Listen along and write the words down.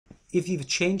If you've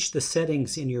changed the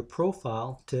settings in your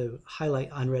profile to highlight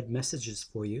unread messages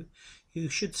for you, you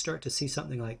should start to see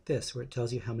something like this, where it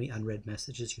tells you how many unread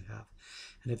messages you have.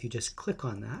 And if you just click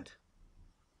on that,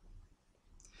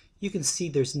 you can see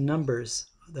there's numbers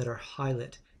that are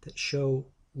highlighted that show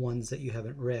ones that you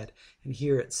haven't read. And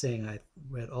here it's saying I've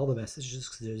read all the messages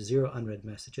because there's 0 unread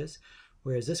messages,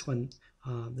 whereas this one's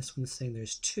saying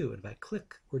there's 2. And if I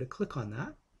were to click on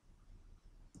that,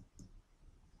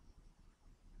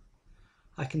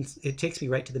 it takes me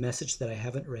right to the message that I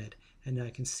haven't read, and I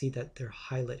can see that they're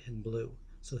highlighted in blue.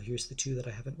 So here's the 2 that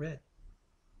I haven't read.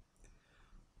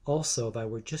 Also, if I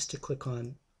were just to click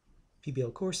on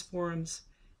PBL course forums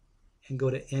and go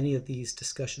to any of these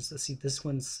discussions, let's see, this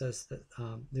one says that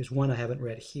there's one I haven't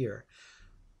read here.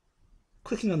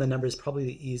 Clicking on the number is probably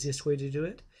the easiest way to do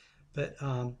it, but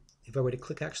if I were to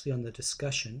click actually on the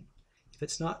discussion, if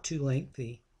it's not too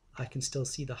lengthy, I can still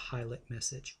see the highlight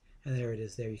message. And there it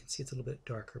is there. You can see it's a little bit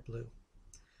darker blue.